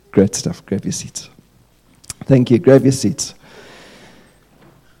Great stuff. Grab your seats. Thank you. Grab your seats.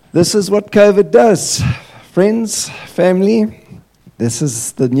 This is what COVID does. Friends, family, this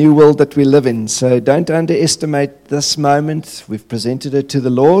is the new world that we live in. So don't underestimate this moment. We've presented it to the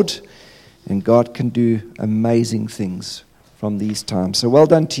Lord, and God can do amazing things from these times. So well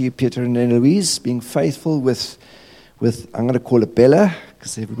done to you, Peter and Eloise, being faithful with I'm going to call it Bella,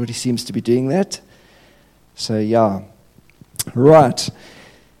 because everybody seems to be doing that. So yeah. Right.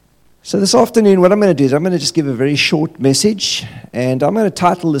 So this afternoon, what I'm going to do is I'm going to just give a very short message, and I'm going to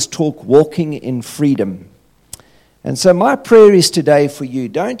title this talk, Walking in Freedom. And so my prayer is today for you,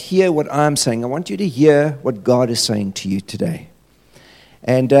 don't hear what I'm saying. I want you to hear what God is saying to you today.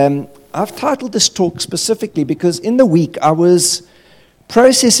 And I've titled this talk specifically because in the week I was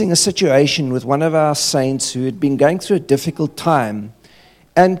processing a situation with one of our saints who had been going through a difficult time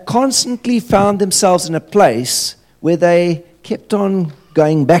and constantly found themselves in a place where they kept on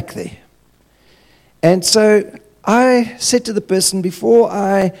going back there. And so I said to the person, before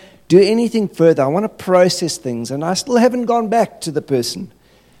I do anything further, I want to process things. And I still haven't gone back to the person,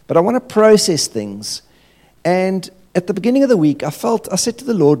 but I want to process things. And at the beginning of the week, I said to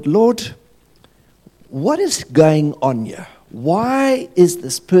the Lord, Lord, what is going on here? Why is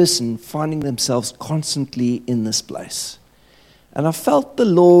this person finding themselves constantly in this place? And I felt the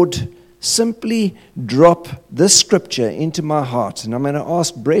Lord simply drop this scripture into my heart. And I'm going to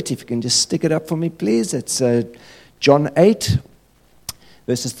ask Brett if you can just stick it up for me, please. It's John 8,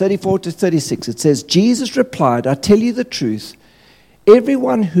 verses 34 to 36. It says, Jesus replied, I tell you the truth,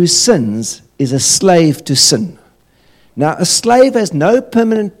 everyone who sins is a slave to sin. Now, a slave has no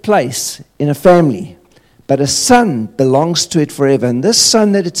permanent place in a family, but a son belongs to it forever. And this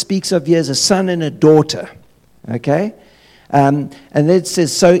son that it speaks of here is a son and a daughter. Okay? And then it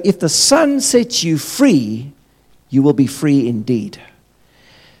says, so if the Son sets you free, you will be free indeed.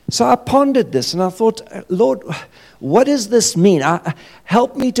 So I pondered this and I thought, Lord, what does this mean?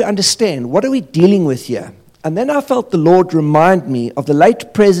 Help me to understand. What are we dealing with here? And then I felt the Lord remind me of the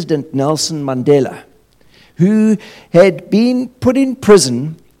late President Nelson Mandela, who had been put in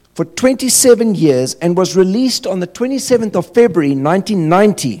prison for 27 years and was released on the 27th of February,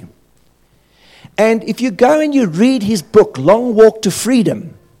 1990. And if you go and you read his book, Long Walk to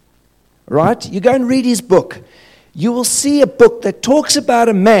Freedom, right? You go and read his book. You will see a book that talks about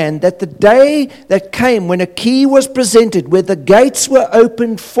a man that the day that came when a key was presented, where the gates were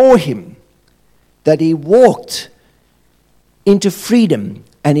opened for him, that he walked into freedom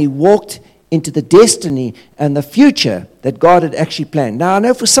and he walked into the destiny and the future that God had actually planned. Now, I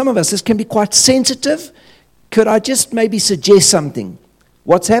know for some of us this can be quite sensitive. Could I just maybe suggest something?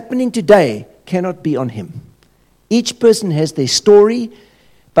 What's happening today cannot be on him. Each person has their story,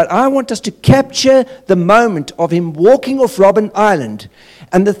 but I want us to capture the moment of him walking off Robben Island.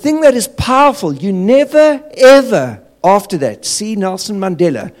 And the thing that is powerful, you never, ever after that see Nelson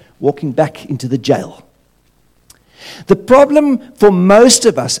Mandela walking back into the jail. The problem for most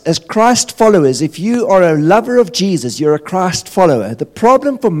of us as Christ followers, if you are a lover of Jesus, you're a Christ follower. The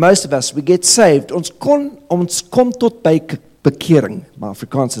problem for most of us, we get saved. Ons kom tot by bekering. My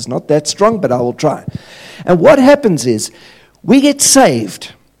Afrikaans is not that strong, but I will try. And what happens is, we get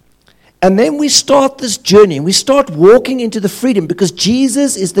saved, and then we start this journey, and we start walking into the freedom, because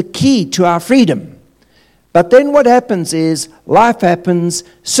Jesus is the key to our freedom. But then what happens is, life happens,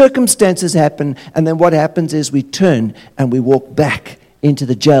 circumstances happen, and then what happens is we turn and we walk back into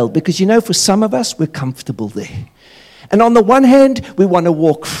the jail. Because for some of us, we're comfortable there. And on the one hand, we want to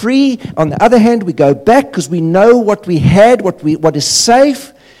walk free. On the other hand, we go back because we know what we had, what is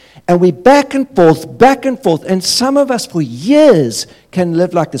safe. And we back and forth, back and forth. And some of us for years can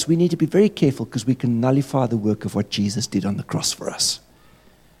live like this. We need to be very careful because we can nullify the work of what Jesus did on the cross for us.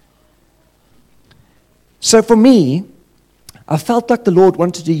 So for me, I felt like the Lord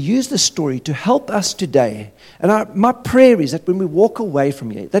wanted to use this story to help us today. And my prayer is that when we walk away from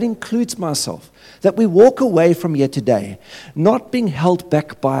here, that includes myself, that we walk away from here today, not being held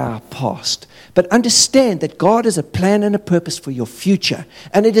back by our past, but understand that God has a plan and a purpose for your future,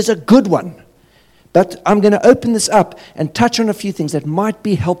 and it is a good one. But I'm going to open this up and touch on a few things that might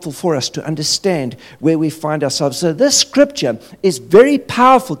be helpful for us to understand where we find ourselves. So this scripture is very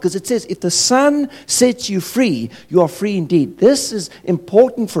powerful because it says, if the Son sets you free, you are free indeed. This is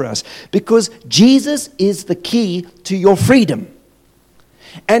important for us because Jesus is the key to your freedom.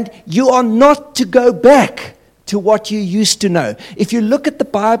 And you are not to go back to what you used to know. If you look at the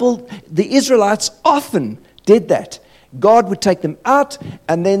Bible, the Israelites often did that. God would take them out,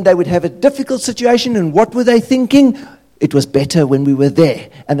 and then they would have a difficult situation, and what were they thinking? It was better when we were there,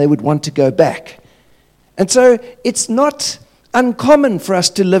 and they would want to go back. And so it's not uncommon for us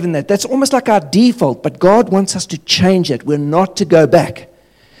to live in that. That's almost like our default, but God wants us to change it. We're not to go back.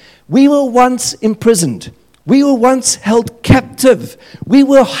 We were once imprisoned. We were once held captive. We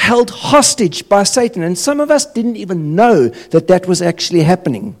were held hostage by Satan, and some of us didn't even know that that was actually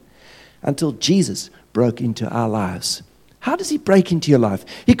happening until Jesus broke into our lives. How does he break into your life?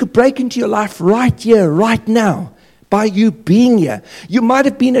 He could break into your life right here, right now, by you being here. You might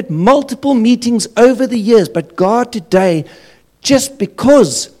have been at multiple meetings over the years, but God today, just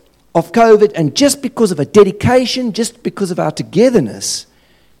because of COVID and just because of a dedication, just because of our togetherness,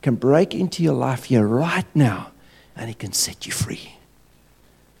 can break into your life here right now, and he can set you free.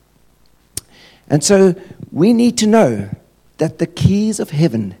 And so we need to know that the keys of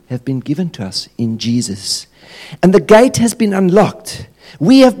heaven have been given to us in Jesus. And the gate has been unlocked.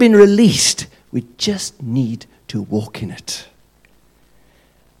 We have been released. We just need to walk in it.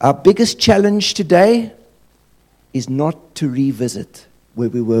 Our biggest challenge today is not to revisit where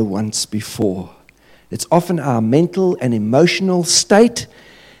we were once before. It's often our mental and emotional state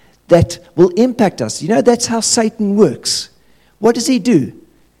that will impact us. You know, that's how Satan works. What does he do?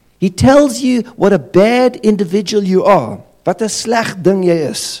 He tells you what a bad individual you are. Wat 'n sleg ding jy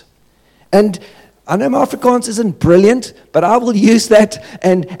is. And I know my Afrikaans isn't brilliant, but I will use that,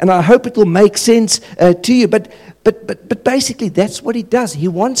 and I hope it will make sense to you. But basically, that's what he does. He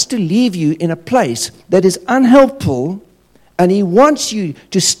wants to leave you in a place that is unhelpful, and he wants you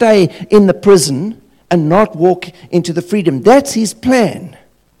to stay in the prison and not walk into the freedom. That's his plan.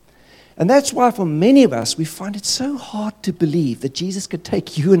 And that's why for many of us, we find it so hard to believe that Jesus could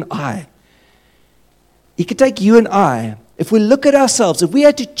take you and I. He could take you and I. If we look at ourselves, if we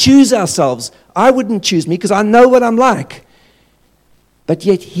had to choose ourselves, I wouldn't choose me because I know what I'm like. But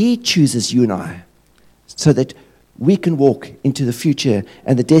yet he chooses you and I so that we can walk into the future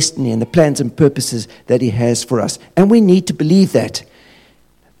and the destiny and the plans and purposes that he has for us. And we need to believe that,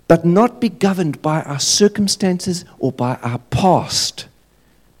 but not be governed by our circumstances or by our past,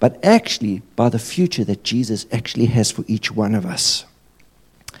 but actually by the future that Jesus actually has for each one of us.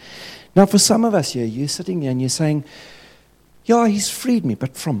 Now, for some of us here, you're sitting here and you're saying, yeah, he's freed me,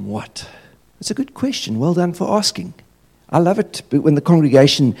 but from what? It's a good question. Well done for asking. I love it when the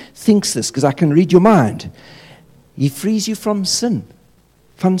congregation thinks this, because I can read your mind. He frees you from sin,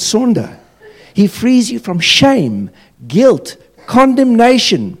 van sonde. He frees you from shame, guilt,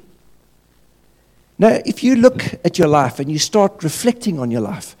 condemnation. Now, if you look at your life and you start reflecting on your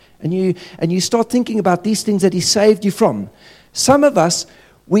life, and you start thinking about these things that he saved you from, some of us,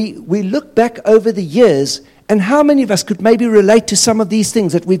 we look back over the years, and how many of us could maybe relate to some of these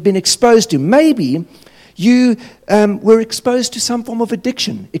things that we've been exposed to? Maybe you were exposed to some form of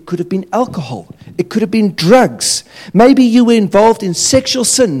addiction. It could have been alcohol. It could have been drugs. Maybe you were involved in sexual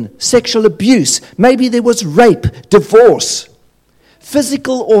sin, sexual abuse. Maybe there was rape, divorce,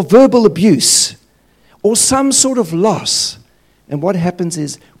 physical or verbal abuse, or some sort of loss. And what happens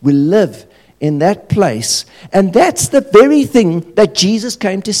is we live in that place. And that's the very thing that Jesus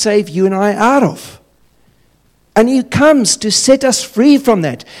came to save you and I out of. And he comes to set us free from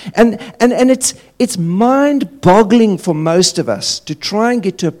that. And it's mind-boggling for most of us to try and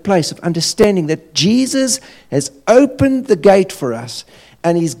get to a place of understanding that Jesus has opened the gate for us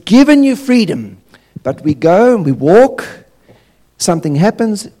and he's given you freedom. But we go and we walk, something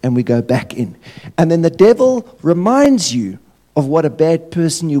happens, and we go back in. And then the devil reminds you of what a bad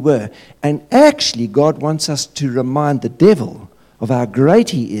person you were. And actually, God wants us to remind the devil of how great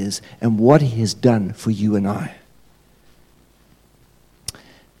he is and what he has done for you and I.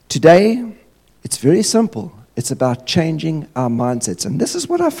 Today, it's very simple. It's about changing our mindsets. And this is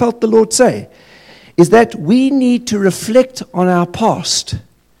what I felt the Lord say, is that we need to reflect on our past.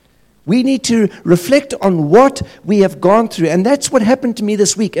 We need to reflect on what we have gone through. And that's what happened to me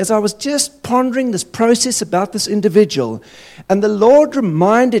this week as I was just pondering this process about this individual. And the Lord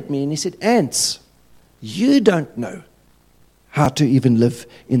reminded me, and he said, Ants, you don't know how to even live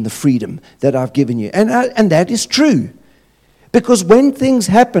in the freedom that I've given you. And that is true. Because when things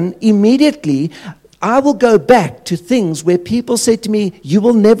happen, immediately I will go back to things where people said to me, you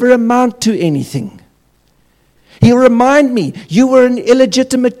will never amount to anything. He'll remind me, you were an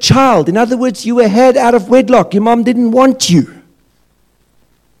illegitimate child. In other words, you were had out of wedlock. Your mom didn't want you.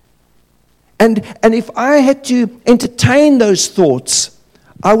 And if I had to entertain those thoughts,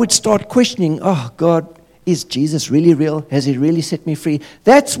 I would start questioning, oh God, is Jesus really real? Has he really set me free?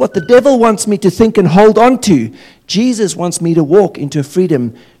 That's what the devil wants me to think and hold on to. Jesus wants me to walk into a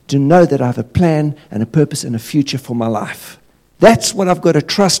freedom to know that I have a plan and a purpose and a future for my life. That's what I've got to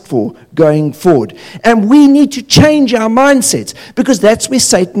trust for going forward. And we need to change our mindsets because that's where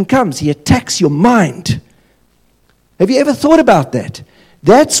Satan comes. He attacks your mind. Have you ever thought about that?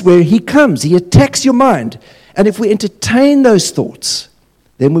 That's where he comes. He attacks your mind. And if we entertain those thoughts,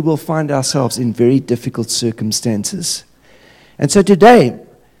 then we will find ourselves in very difficult circumstances. And so today,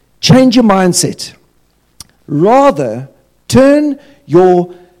 change your mindset. Rather, turn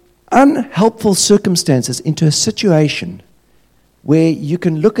your unhelpful circumstances into a situation where you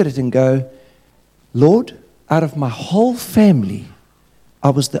can look at it and go, Lord, out of my whole family,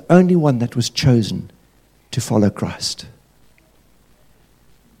 I was the only one that was chosen to follow Christ.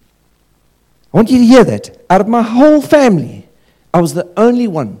 I want you to hear that. Out of my whole family, I was the only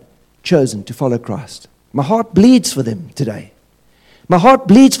one chosen to follow Christ. My heart bleeds for them today. My heart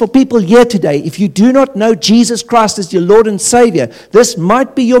bleeds for people here today. If you do not know Jesus Christ as your Lord and Savior, this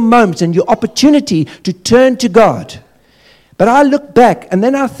might be your moment and your opportunity to turn to God. But I look back and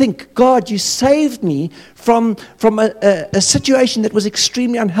then I think, God, you saved me from a situation that was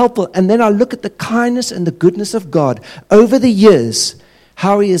extremely unhelpful. And then I look at the kindness and the goodness of God over the years,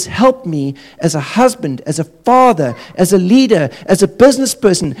 how He has helped me as a husband, as a father, as a leader, as a business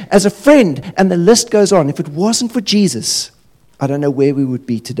person, as a friend, and the list goes on. If it wasn't for Jesus, I don't know where we would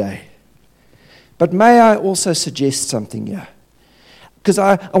be today. But may I also suggest something here? Because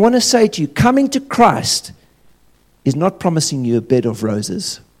I want to say to you, coming to Christ is not promising you a bed of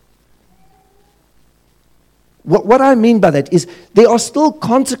roses. What I mean by that is there are still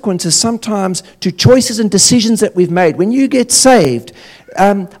consequences sometimes to choices and decisions that we've made. When you get saved,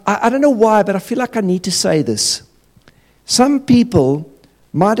 I don't know why, but I feel like I need to say this. Some people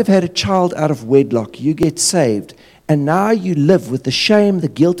might have had a child out of wedlock. You get saved, and now you live with the shame, the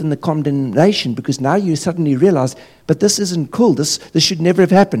guilt, and the condemnation because now you suddenly realize, but this isn't cool. This should never have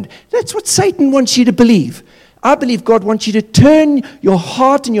happened. That's what Satan wants you to believe. I believe God wants you to turn your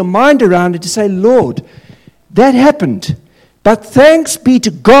heart and your mind around and to say, Lord, that happened. But thanks be to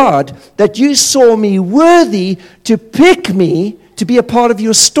God that you saw me worthy to pick me to be a part of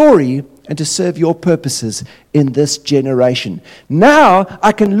your story and to serve your purposes in this generation. Now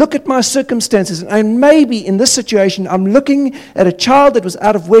I can look at my circumstances, and maybe in this situation I'm looking at a child that was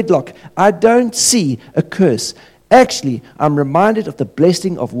out of wedlock. I don't see a curse. Actually, I'm reminded of the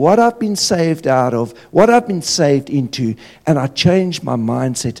blessing of what I've been saved out of, what I've been saved into, and I change my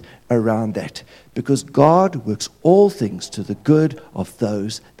mindset around that. Because God works all things to the good of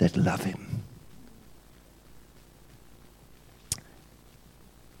those that love Him.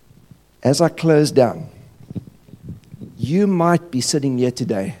 As I close down, you might be sitting here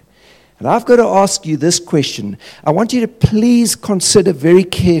today, and I've got to ask you this question. I want you to please consider very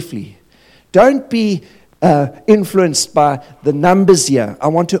carefully. Don't be influenced by the numbers here. I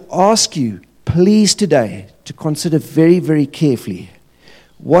want to ask you, please today, to consider very, very carefully,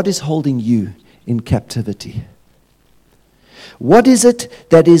 what is holding you in captivity? What is it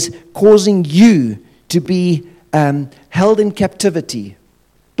that is causing you to be held in captivity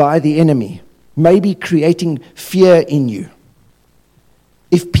by the enemy? Maybe creating fear in you.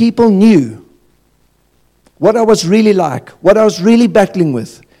 If people knew what I was really like, what I was really battling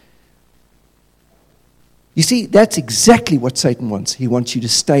with, you see, that's exactly what Satan wants. He wants you to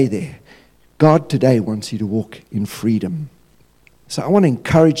stay there. God today wants you to walk in freedom. So I want to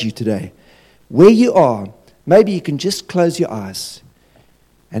encourage you today. Where you are, maybe you can just close your eyes.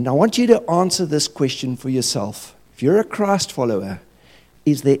 And I want you to answer this question for yourself. If you're a Christ follower,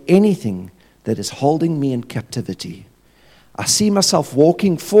 is there anything that is holding me in captivity? I see myself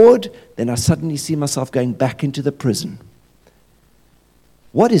walking forward, then I suddenly see myself going back into the prison.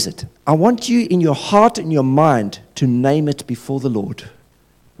 What is it? I want you in your heart and your mind to name it before the Lord.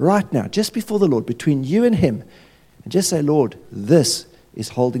 Right now, just before the Lord, between you and Him. And just say, Lord, this is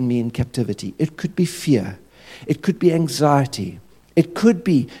holding me in captivity. It could be fear. It could be anxiety. It could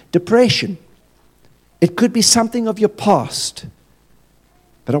be depression. It could be something of your past.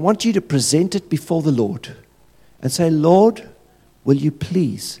 But I want you to present it before the Lord and say, Lord, will you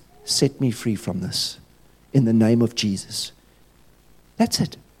please set me free from this in the name of Jesus? That's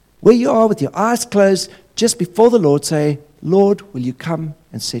it. Where you are with your eyes closed, just before the Lord, say, Lord, will you come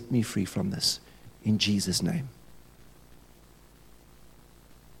and set me free from this in Jesus' name?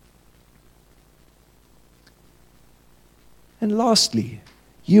 And lastly,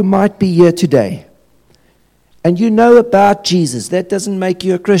 you might be here today and you know about Jesus. That doesn't make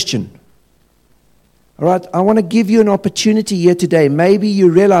you a Christian. All right, I want to give you an opportunity here today. Maybe you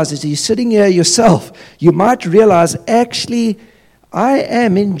realize as you're sitting here yourself, you might realize, actually, I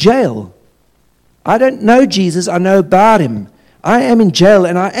am in jail. I don't know Jesus, I know about Him. I am in jail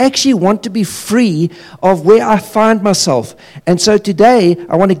and I actually want to be free of where I find myself. And so today,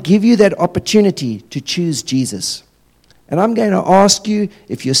 I want to give you that opportunity to choose Jesus. And I'm going to ask you,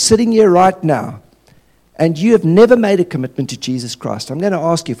 if you're sitting here right now, and you have never made a commitment to Jesus Christ, I'm going to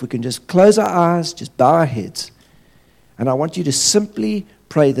ask you if we can just close our eyes, just bow our heads, and I want you to simply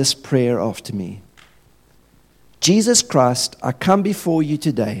pray this prayer after me. Jesus Christ, I come before you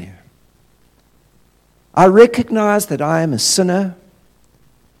today. I recognize that I am a sinner.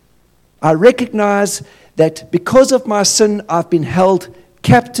 I recognize that because of my sin, I've been held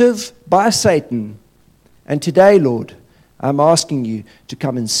captive by Satan. And today, Lord, I'm asking you to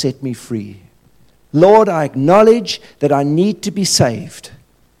come and set me free. Lord, I acknowledge that I need to be saved.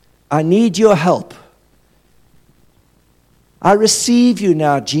 I need your help. I receive you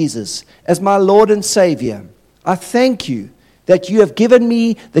now, Jesus, as my Lord and Savior. I thank you that you have given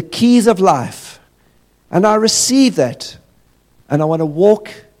me the keys of life. And I receive that. And I want to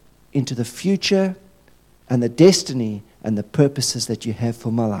walk into the future and the destiny and the purposes that you have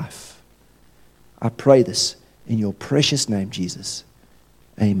for my life. I pray this in your precious name, Jesus.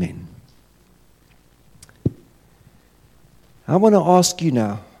 Amen. I want to ask you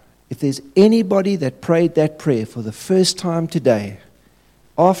now, if there's anybody that prayed that prayer for the first time today,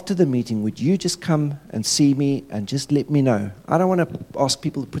 after the meeting, would you just come and see me and just let me know? I don't want to ask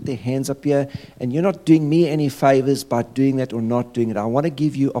people to put their hands up here, and you're not doing me any favors by doing that or not doing it. I want to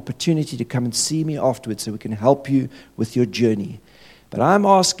give you opportunity to come and see me afterwards so we can help you with your journey. But I'm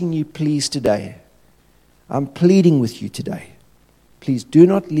asking you, please, today, I'm pleading with you today, please do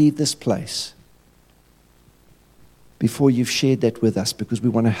not leave this place before you've shared that with us, because we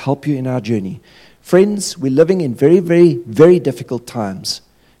want to help you in our journey. Friends, we're living in very, very, very difficult times.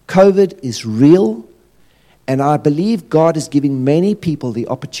 COVID is real, and I believe God is giving many people the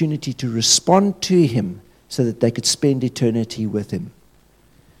opportunity to respond to Him so that they could spend eternity with Him.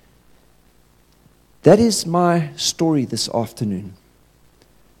 That is my story this afternoon.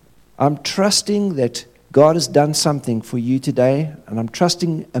 I'm trusting that God has done something for you today, and I'm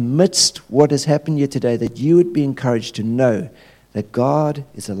trusting amidst what has happened here today that you would be encouraged to know that God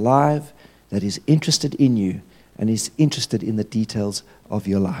is alive, that He's interested in you, and He's interested in the details of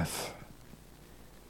your life.